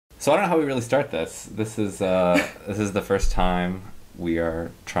So I don't know how we really start this. This is the first time we are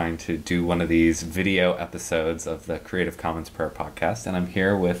trying to do one of these video episodes of the Creative Commons Prayer Podcast, and I'm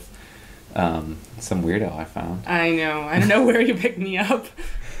here with some weirdo I found. I know. I don't know where you picked me up.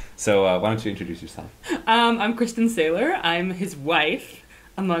 So why don't you introduce yourself? I'm Kristin Saylor. I'm his wife,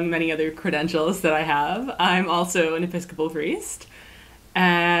 among many other credentials that I have. I'm also an Episcopal priest,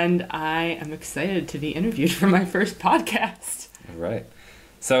 and I am excited to be interviewed for my first podcast. All right.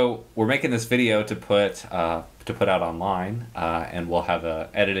 So we're making this video to put out online, and we'll have a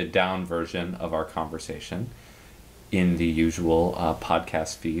edited down version of our conversation in the usual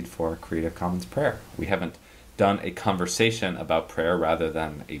podcast feed for Creative Commons Prayer. We haven't done a conversation about prayer rather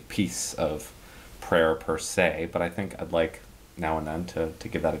than a piece of prayer per se, but I think I'd like now and then to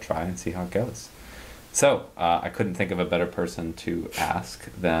give that a try and see how it goes. So I couldn't think of a better person to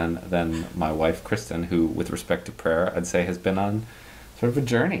ask than my wife, Kristin, who, with respect to prayer, I'd say has been on sort of a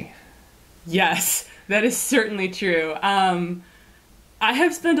journey. Yes, that is certainly true. I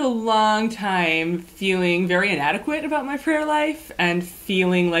have spent a long time feeling very inadequate about my prayer life and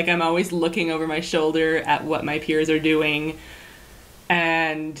feeling like I'm always looking over my shoulder at what my peers are doing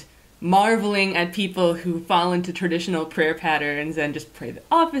and marveling at people who fall into traditional prayer patterns and just pray the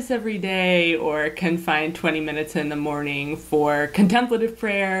office every day or can find 20 minutes in the morning for contemplative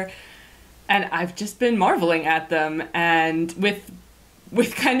prayer. And I've just been marveling at them, and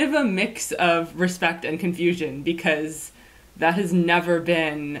with kind of a mix of respect and confusion, because that has never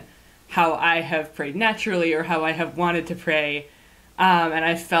been how I have prayed naturally or how I have wanted to pray. And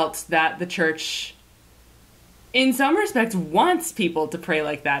I felt that the church, in some respects, wants people to pray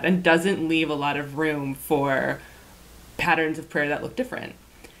like that and doesn't leave a lot of room for patterns of prayer that look different.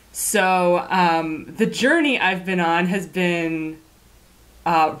 So the journey I've been on has been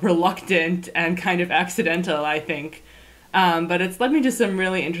reluctant and kind of accidental, I think. But it's led me to some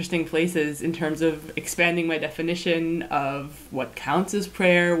really interesting places in terms of expanding my definition of what counts as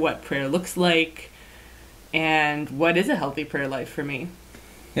prayer, what prayer looks like, and what is a healthy prayer life for me.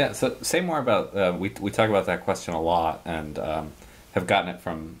 Yeah, so say more about, we talk about that question a lot and have gotten it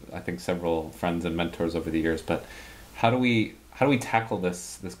from, I think, several friends and mentors over the years, but how do we tackle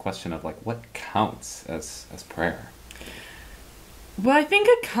this question of, like, what counts as prayer? Well, I think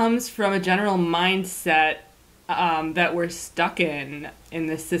it comes from a general mindset that we're stuck in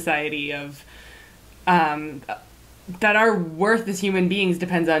this society of that our worth as human beings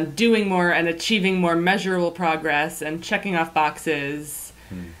depends on doing more and achieving more measurable progress and checking off boxes,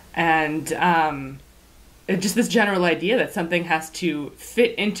 and just this general idea that something has to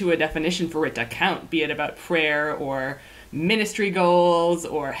fit into a definition for it to count, be it about prayer or ministry goals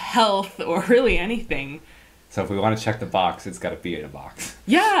or health or really anything. So if we want to check the box, it's got to be in a box.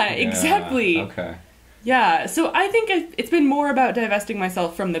 Yeah, exactly. Okay. Yeah, so I think it's been more about divesting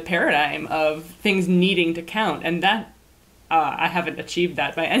myself from the paradigm of things needing to count, and that I haven't achieved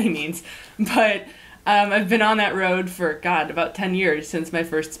that by any means, but I've been on that road for, about 10 years since my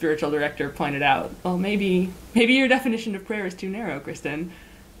first spiritual director pointed out, well, maybe your definition of prayer is too narrow, Kristin.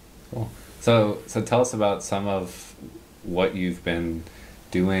 Cool. So tell us about some of what you've been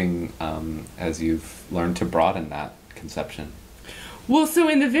doing as you've learned to broaden that conception. Well, so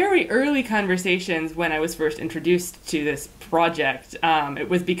in the very early conversations when I was first introduced to this project, it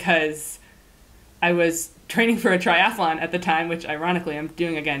was because I was training for a triathlon at the time, which ironically I'm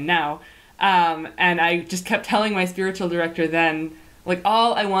doing again now, and I just kept telling my spiritual director then, like,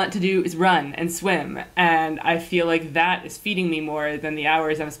 all I want to do is run and swim, and I feel like that is feeding me more than the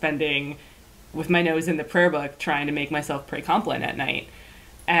hours I'm spending with my nose in the prayer book trying to make myself pray Compline at night.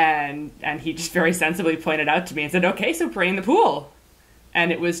 And he just very sensibly pointed out to me and said, okay, so pray in the pool.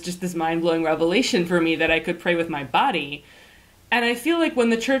 And it was just this mind-blowing revelation for me that I could pray with my body. And I feel like when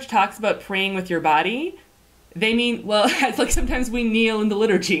the church talks about praying with your body, they mean, well, it's like sometimes we kneel in the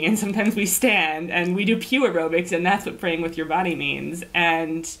liturgy and sometimes we stand and we do pew aerobics, and that's what praying with your body means.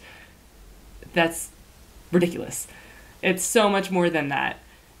 And that's ridiculous. It's so much more than that.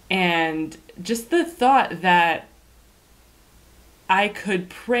 And just the thought that I could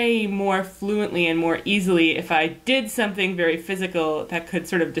pray more fluently and more easily if I did something very physical that could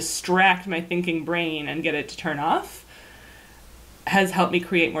sort of distract my thinking brain and get it to turn off has helped me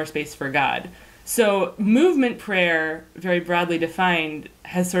create more space for God. So movement prayer, very broadly defined,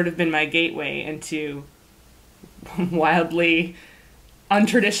 has sort of been my gateway into wildly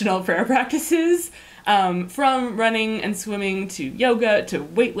untraditional prayer practices, from running and swimming to yoga to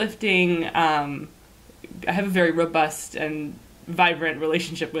weightlifting. I have a very robust and vibrant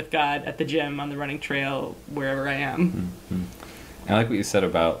relationship with God at the gym, on the running trail, wherever I am. Mm-hmm. I like what you said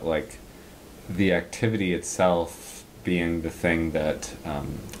about, like, the activity itself being the thing that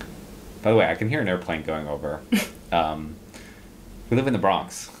By the way, I can hear an airplane going over. We live in the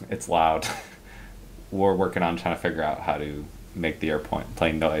Bronx. It's loud. We're working on trying to figure out how to make the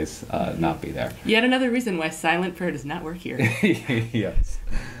airplane noise not be there. Yet another reason why silent prayer does not work here. Yes.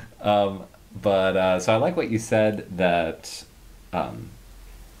 But so I like what you said, that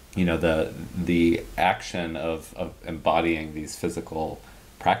the action of embodying these physical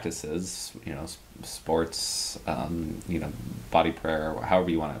practices, sports, body prayer, or however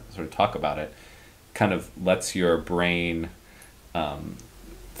you want to sort of talk about it, kind of lets your brain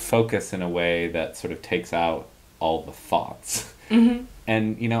focus in a way that sort of takes out all the thoughts. Mm-hmm.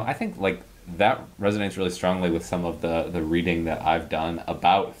 And I think like that resonates really strongly with some of the reading that I've done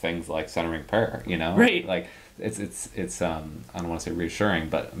about things like centering prayer. Right? Like it's I don't want to say reassuring,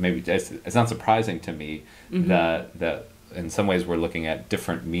 but maybe it's not surprising to me mm-hmm. that in some ways we're looking at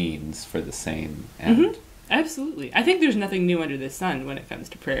different means for the same end. Mm-hmm. Absolutely. I think there's nothing new under the sun when it comes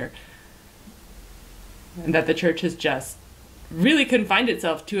to prayer, and that the church has just really confined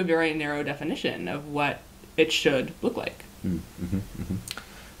itself to a very narrow definition of what it should look like. Mm-hmm, mm-hmm.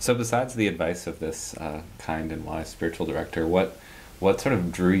 So besides the advice of this kind and wise spiritual director, what sort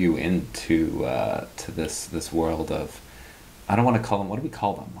of drew you into to this world of, I don't want to call them, what do we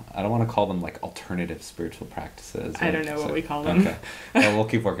call them? I don't want to call them like alternative spiritual practices. I don't know what we call them. Okay. Well, we'll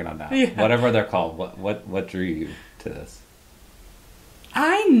keep working on that. Yeah. Whatever they're called, what drew you to this?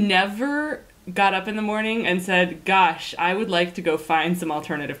 I never got up in the morning and said, gosh, I would like to go find some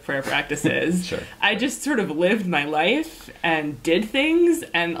alternative prayer practices. Sure. I just sort of lived my life and did things,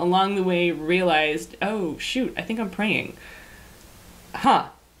 and along the way realized, oh, shoot, I think I'm praying. Huh.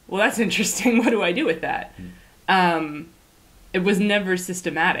 Well, that's interesting. What do I do with that? It was never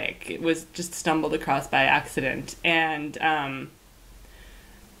systematic. It was just stumbled across by accident. And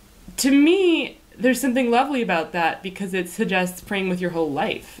to me, there's something lovely about that, because it suggests praying with your whole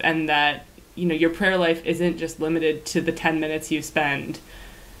life, and that your prayer life isn't just limited to the 10 minutes you spend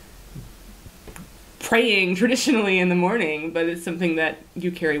praying traditionally in the morning, but it's something that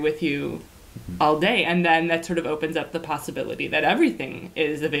you carry with you all day. And then that sort of opens up the possibility that everything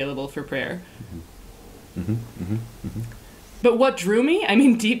is available for prayer. Mm-hmm. Mm-hmm. Mm-hmm. But what drew me? I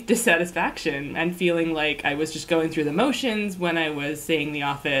mean, deep dissatisfaction and feeling like I was just going through the motions when I was saying the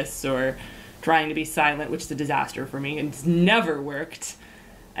office or trying to be silent, which is a disaster for me. It's never worked.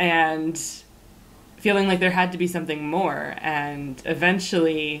 And feeling like there had to be something more. And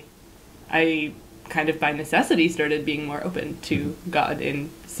eventually, I kind of by necessity started being more open to God in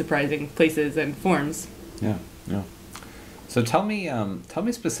surprising places and forms. Yeah, yeah. So tell me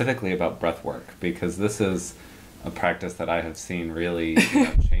specifically about breathwork, because this is a practice that I have seen really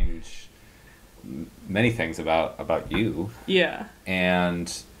change many things about you. Yeah.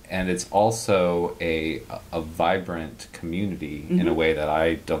 And it's also a vibrant community mm-hmm. in a way that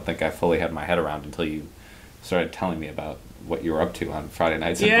I don't think I fully had my head around until you started telling me about what you were up to on Friday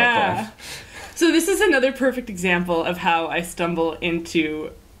nights in Brooklyn. So this is another perfect example of how I stumble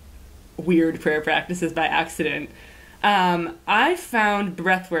into weird prayer practices by accident. I found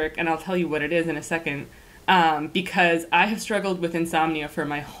breathwork, and I'll tell you what it is in a second, because I have struggled with insomnia for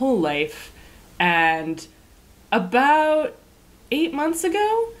my whole life, and about 8 months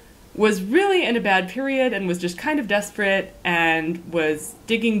ago was really in a bad period and was just kind of desperate and was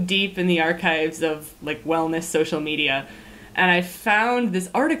digging deep in the archives of like wellness social media. And I found this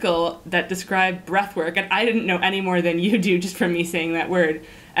article that described breathwork, and I didn't know any more than you do just from me saying that word,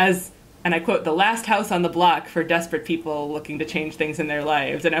 as, and I quote, the last house on the block for desperate people looking to change things in their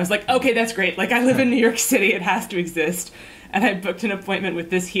lives. And I was like, okay, that's great. Like, I live in New York City. It has to exist. And I booked an appointment with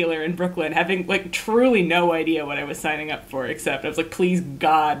this healer in Brooklyn, having, like, truly no idea what I was signing up for, except I was like, please,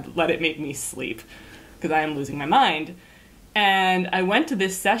 God, let it make me sleep, because I am losing my mind. And I went to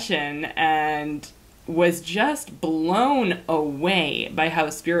this session and was just blown away by how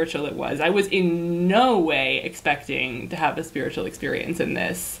spiritual it was. I was in no way expecting to have a spiritual experience in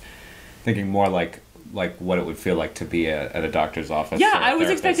this. Thinking more like what it would feel like to be at a doctor's office. Yeah, I was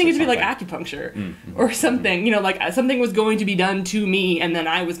expecting it to be like acupuncture mm-hmm. or something. Mm-hmm. Like something was going to be done to me, and then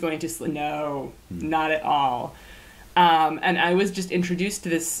I was going to no, not at all. And I was just introduced to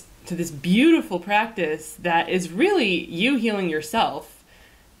this beautiful practice that is really you healing yourself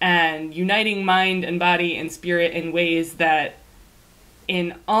and uniting mind and body and spirit in ways that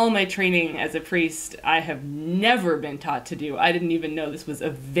in all my training as a priest, I have never been taught to do. I didn't even know this was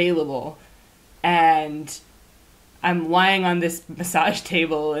available. And I'm lying on this massage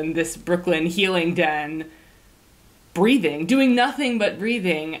table in this Brooklyn healing den, breathing, doing nothing but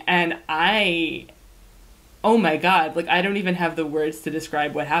breathing. And oh my God, like I don't even have the words to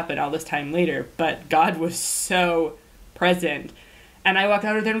describe what happened all this time later, but God was so present. And I walked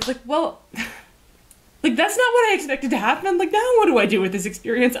out of there and was like, well, like, that's not what I expected to happen. Like, now what do I do with this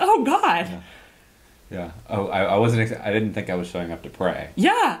experience? Oh, God. Yeah. Yeah. Oh, I wasn't. I didn't think I was showing up to pray.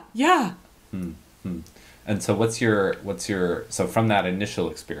 Yeah. Yeah. And so, what's your? So from that initial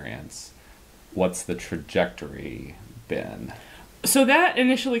experience, what's the trajectory been? So that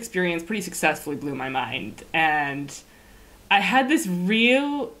initial experience pretty successfully blew my mind, and I had this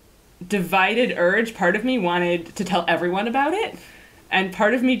real divided urge. Part of me wanted to tell everyone about it, and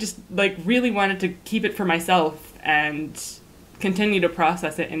part of me just like really wanted to keep it for myself and continue to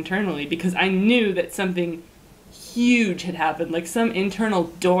process it internally, because I knew that something huge had happened. Like, some internal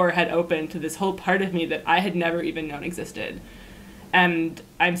door had opened to this whole part of me that I had never even known existed. And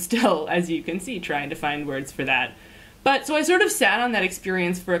I'm still, as you can see, trying to find words for that. But so I sort of sat on that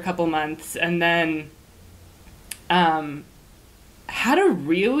experience for a couple months, and then had a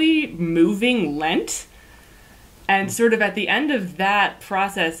really moving Lent. And sort of at the end of that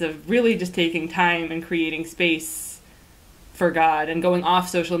process of really just taking time and creating space for God and going off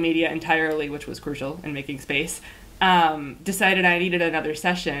social media entirely, which was crucial in making space, decided I needed another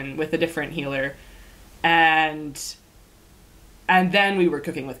session with a different healer. And then we were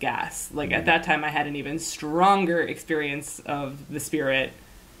cooking with gas. Like, at that time, I had an even stronger experience of the Spirit,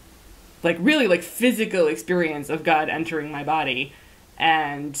 like really like physical experience of God entering my body.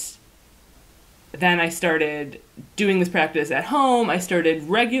 And then I started doing this practice at home. I started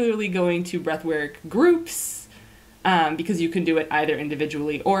regularly going to breathwork groups, because you can do it either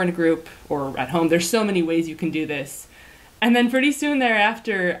individually or in a group or at home. There's so many ways you can do this. And then pretty soon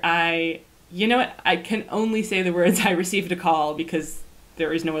thereafter, I can only say the words, I received a call, because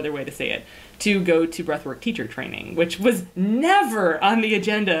there is no other way to say it, to go to breathwork teacher training, which was never on the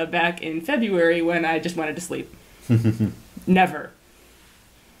agenda back in February when I just wanted to sleep. Never.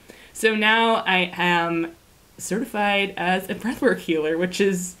 So now I am certified as a breathwork healer, which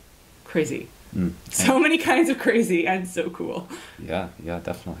is crazy. So many kinds of crazy and so cool. Yeah,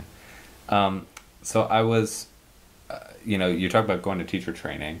 definitely. So I was, you talk about going to teacher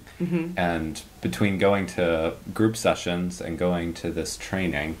training, and between going to group sessions and going to this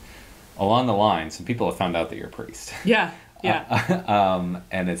training, along the line, some people have found out that you're a priest. Yeah.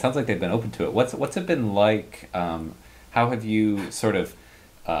 And it sounds like they've been open to it. What's it been like? How have you sort of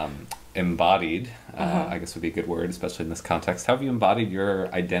embodied, I guess would be a good word, especially in this context. How have you embodied your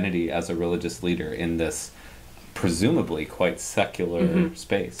identity as a religious leader in this presumably quite secular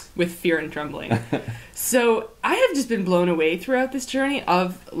space? With fear and trembling. So I have just been blown away throughout this journey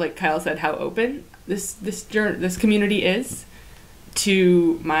of, like Kyle said, how open this community is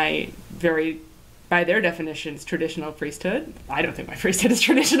to my very, by their definitions, traditional priesthood. I don't think my priesthood is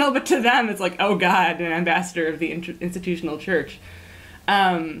traditional, but to them it's like, oh God, an ambassador of the institutional church.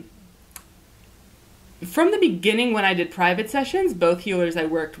 From the beginning, when I did private sessions, both healers I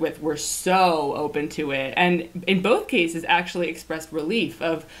worked with were so open to it. And in both cases actually expressed relief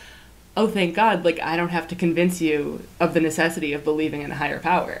of, oh, thank God, like, I don't have to convince you of the necessity of believing in a higher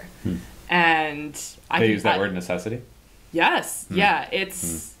power. And they use that word, necessity? Yes. Yeah.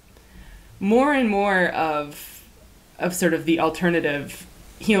 It's more and more of sort of the alternative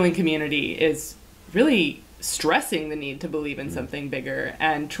healing community is really stressing the need to believe in something bigger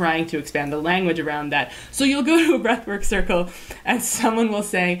and trying to expand the language around that. So you'll go to a breathwork circle and someone will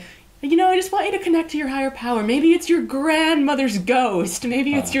say, I just want you to connect to your higher power. Maybe it's your grandmother's ghost.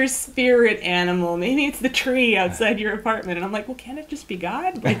 Maybe it's your spirit animal. Maybe it's the tree outside your apartment. And I'm like, well, can't it just be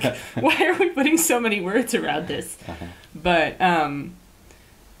God? Like, why are we putting so many words around this? But,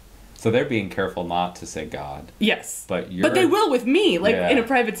 so they're being careful not to say God. Yes. But they will with me. Like, in a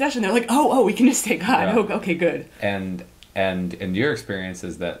private session, they're like, oh, we can just say God. Yeah. Oh, okay, good. And your experience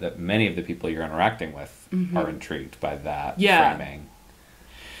is that many of the people you're interacting with are intrigued by that framing.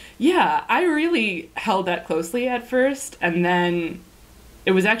 Yeah, I really held that closely at first, and then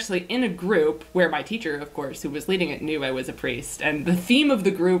it was actually in a group where my teacher, of course, who was leading it, knew I was a priest. And the theme of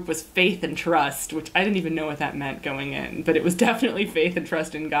the group was faith and trust, which I didn't even know what that meant going in. But it was definitely faith and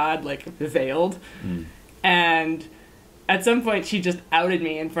trust in God, like, veiled. And at some point, she just outed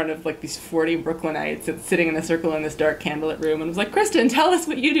me in front of, like, these 40 Brooklynites sitting in a circle in this dark candlelit room and was like, Kristin, tell us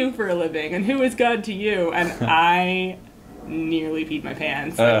what you do for a living, and who is God to you? And I nearly peed my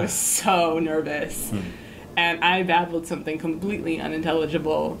pants. I was so nervous. And I babbled something completely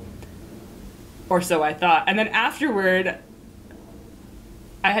unintelligible, or so I thought. And then afterward,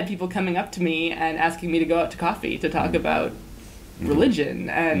 I had people coming up to me and asking me to go out to coffee to talk about religion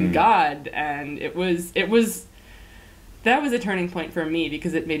and God. And that was a turning point for me,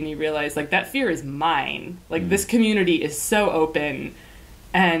 because it made me realize, like, that fear is mine. Like, this community is so open,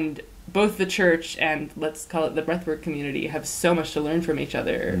 and both the church and, let's call it, the Breathwork community have so much to learn from each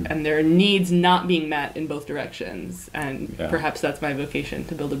other, and there are needs not being met in both directions, and perhaps that's my vocation,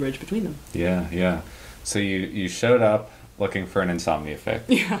 to build a bridge between them. Yeah. So you showed up looking for an insomnia fix.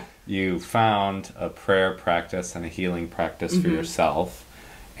 Yeah. You found a prayer practice and a healing practice for yourself,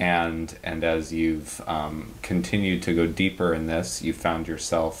 and as you've continued to go deeper in this, you found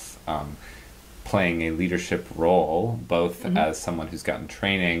yourself playing a leadership role, both as someone who's gotten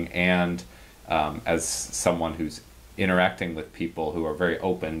training and as someone who's interacting with people who are very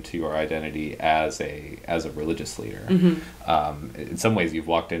open to your identity as a religious leader. In some ways, you've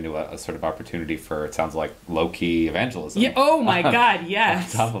walked into a sort of opportunity for, it sounds like, low-key evangelism. Yeah. Oh my God,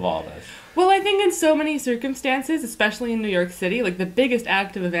 yes. On top of all this. Well, I think in so many circumstances, especially in New York City, like, the biggest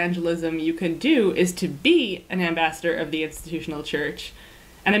act of evangelism you can do is to be an ambassador of the institutional church.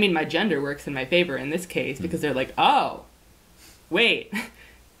 And I mean, my gender works in my favor in this case, because they're like, oh, wait,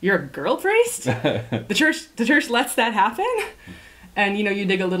 you're a girl priest? The church lets that happen? And, you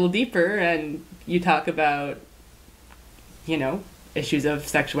dig a little deeper and you talk about, issues of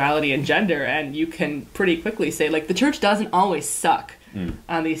sexuality and gender, and you can pretty quickly say, like, the church doesn't always suck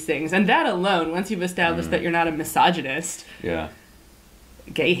on these things. And that alone, once you've established that you're not a misogynist,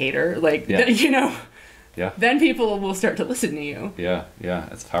 gay hater, like, then people will start to listen to you. Yeah,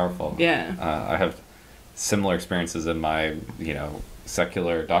 it's powerful. Yeah. I have similar experiences in my,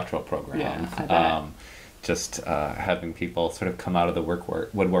 secular doctoral program. Yeah, I bet. Just having people sort of come out of the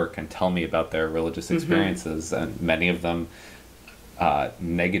woodwork and tell me about their religious experiences, and many of them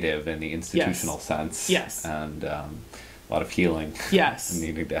negative in the institutional sense. Yes. And a lot of healing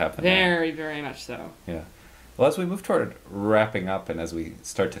needing to happen. Very, very much so. Yeah. Well, as we move toward wrapping up, and as we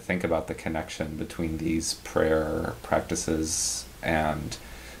start to think about the connection between these prayer practices and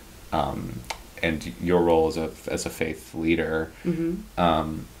your role as a faith leader,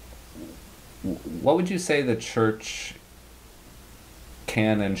 what would you say the church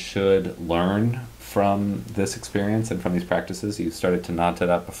can and should learn from this experience and from these practices? You started to nod to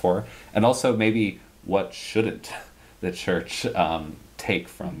that before, and also maybe what shouldn't the church take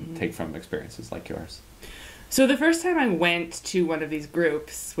from experiences like yours? So the first time I went to one of these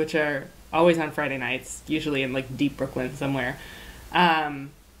groups, which are always on Friday nights, usually in, like, deep Brooklyn somewhere, I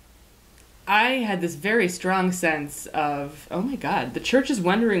had this very strong sense of, oh my God, the church is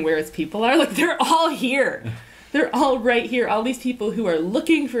wondering where its people are. Like, they're all here. They're all right here. All these people who are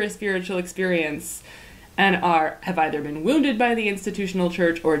looking for a spiritual experience and have either been wounded by the institutional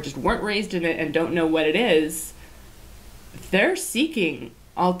church or just weren't raised in it and don't know what it is. They're seeking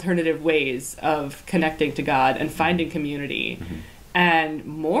alternative ways of connecting to God and finding community. And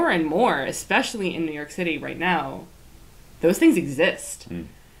more, especially in New York City right now, those things exist.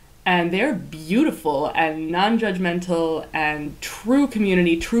 And they're beautiful and non-judgmental, and true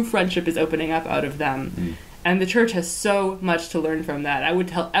community, true friendship is opening up out of them. And the church has so much to learn from that. I would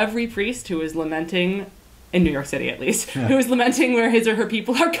tell every priest who is lamenting, in New York City at least, who is lamenting where his or her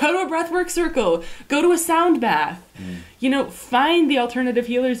people are, go to a breathwork circle, go to a sound bath. Find the alternative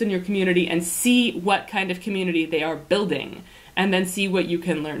healers in your community and see what kind of community they are building, and then see what you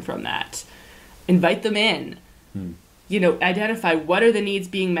can learn from that. Invite them in. Identify what are the needs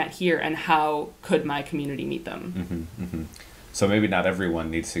being met here and how could my community meet them. So maybe not everyone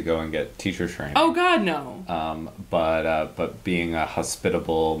needs to go and get teacher training. Oh God, no. But being a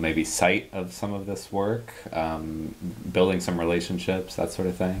hospitable maybe site of some of this work, building some relationships, that sort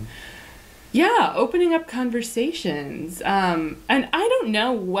of thing. Yeah, opening up conversations. And I don't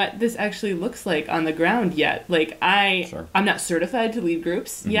know what this actually looks like on the ground yet. Like, I'm not certified to lead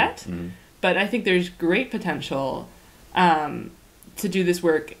groups yet, but I think there's great potential to do this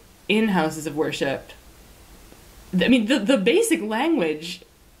work in houses of worship. I mean, the basic language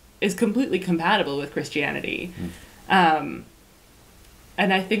is completely compatible with Christianity. And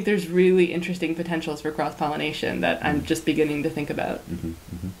I think there's really interesting potentials for cross-pollination that I'm just beginning to think about.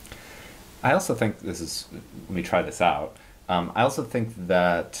 I also think let me try this out. I also think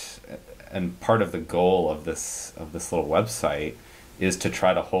that, and part of the goal of this little website is to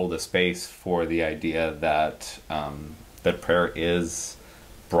try to hold a space for the idea that that prayer is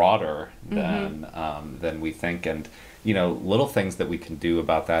broader than we think, and little things that we can do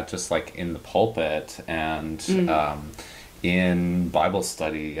about that, just like in the pulpit and in Bible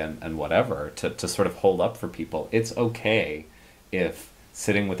study and whatever, to sort of hold up for people. It's okay if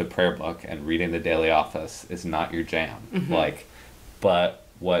sitting with a prayer book and reading the daily office is not your jam. But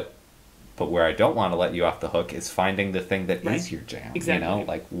where I don't want to let you off the hook is finding the thing that is your jam. Exactly.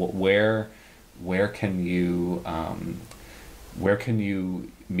 Like where can you where can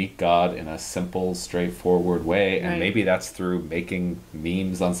you meet God in a simple, straightforward way? And Right. maybe that's through making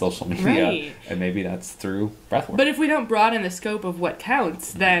memes on social media, Right. and maybe that's through breathwork. But if we don't broaden the scope of what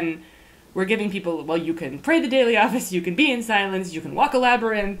counts, then we're giving people, well, you can pray the daily office, you can be in silence, you can walk a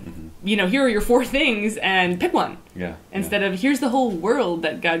labyrinth, here are your 4 things, and pick one. Yeah. Instead of, here's the whole world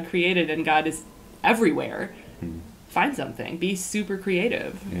that God created, and God is everywhere. Find something. Be super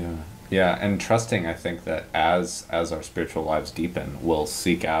creative. Yeah. Yeah, and trusting, I think, that as our spiritual lives deepen, we'll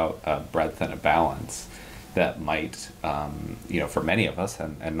seek out a breadth and a balance that might, for many of us,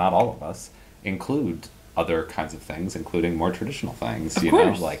 and not all of us, include other kinds of things, including more traditional things. Of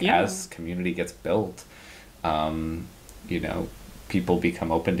course, As community gets built, people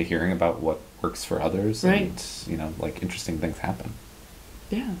become open to hearing about what works for others, right. and interesting things happen.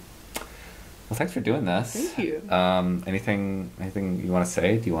 Yeah. Well, thanks for doing this. Thank you. Anything you want to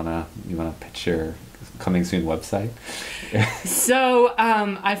say? Do you want to pitch your coming soon website? So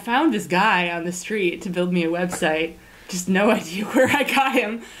I found this guy on the street to build me a website. Just no idea where I got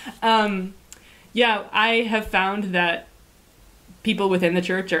him. I have found that people within the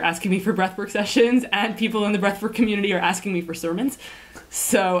church are asking me for breathwork sessions, and people in the breathwork community are asking me for sermons.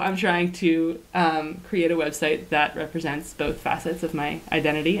 So I'm trying to create a website that represents both facets of my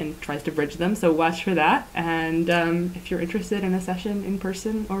identity and tries to bridge them. So watch for that. And if you're interested in a session in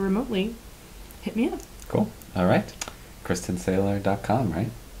person or remotely, hit me up. Cool. All right. KristinSaylor.com,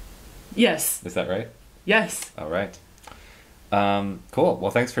 right? Yes. Is that right? Yes. All right. Cool.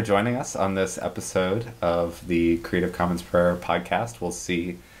 Well, thanks for joining us on this episode of the Creative Commons Prayer podcast. We'll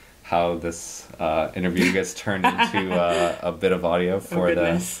see how this interview gets turned into a bit of audio for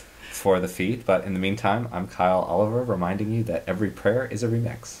the feed. But in the meantime, I'm Kyle Oliver, reminding you that every prayer is a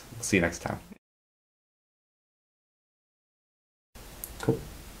remix. We'll see you next time. Cool.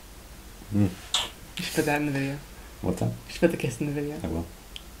 You should put that in the video. What's that? You should put the kiss in the video. I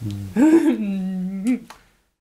will.